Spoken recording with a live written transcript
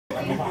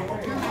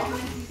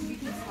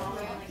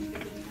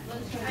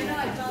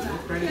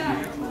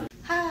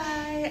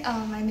Hi,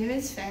 my name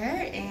is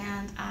Fair,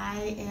 and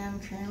I am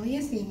currently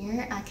a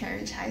senior at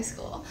Kentridge High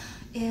School,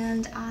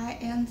 and I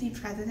am the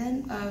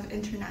president of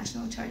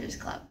International Chargers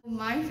Club.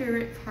 My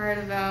favorite part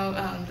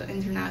about the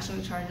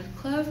International Chargers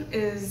Club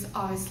is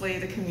obviously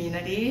the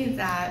community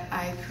that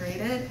I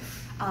created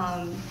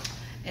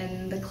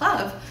in the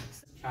club.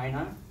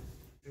 China.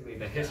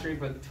 The history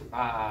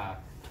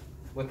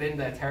within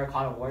the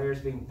Terracotta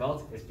Warriors being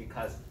built is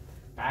because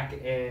back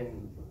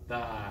in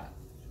the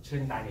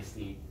Qing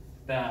Dynasty,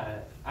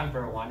 the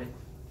emperor wanted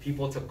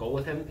people to go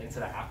with him into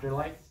the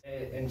afterlife.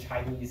 In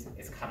Chinese,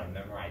 it's kind of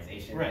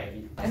memorization.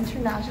 Right.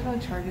 International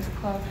Chargers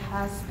Club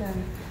has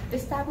been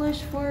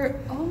established for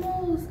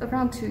almost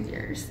around 2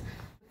 years.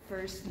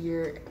 First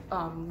year,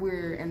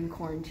 we're in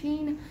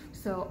quarantine,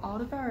 so all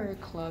of our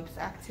club's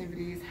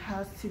activities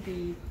has to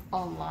be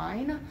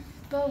online,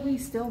 but we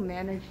still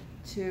manage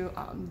to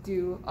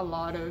do a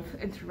lot of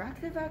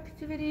interactive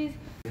activities.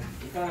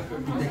 We're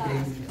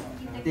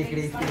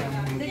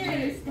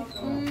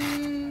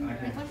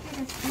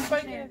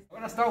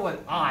gonna start with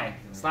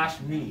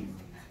I/me.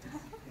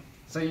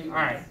 So,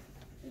 alright,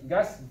 you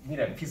guys need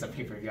a piece of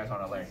paper if you guys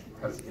want to learn,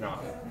 because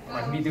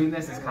like me doing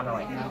this is kind of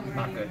like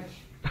not good.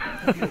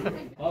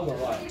 Love or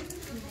what?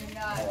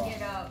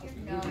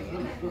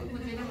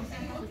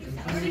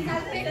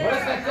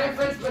 What's the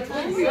difference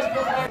between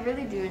I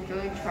really do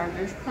enjoy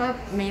Chargers Club,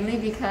 mainly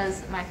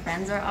because my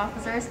friends are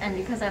officers and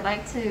because I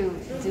like to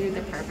do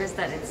the purpose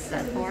that it's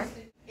set for.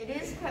 It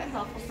is quite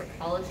helpful for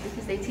college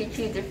because they teach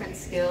you different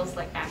skills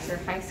like after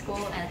high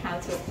school and how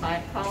to apply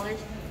to college,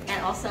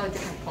 and also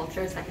different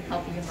cultures that can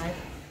help you in life.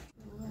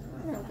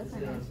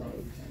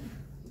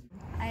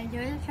 I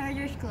enjoy the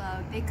Chargers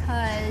Club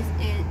because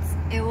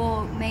it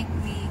will make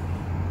me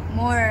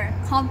more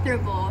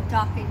comfortable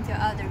talking to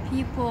other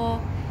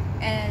people,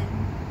 and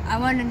I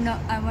want to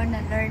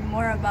learn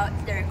more about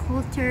their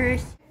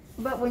cultures.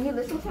 But when you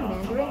listen to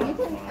Mandarin, you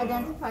can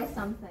identify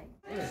something.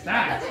 What is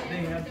that?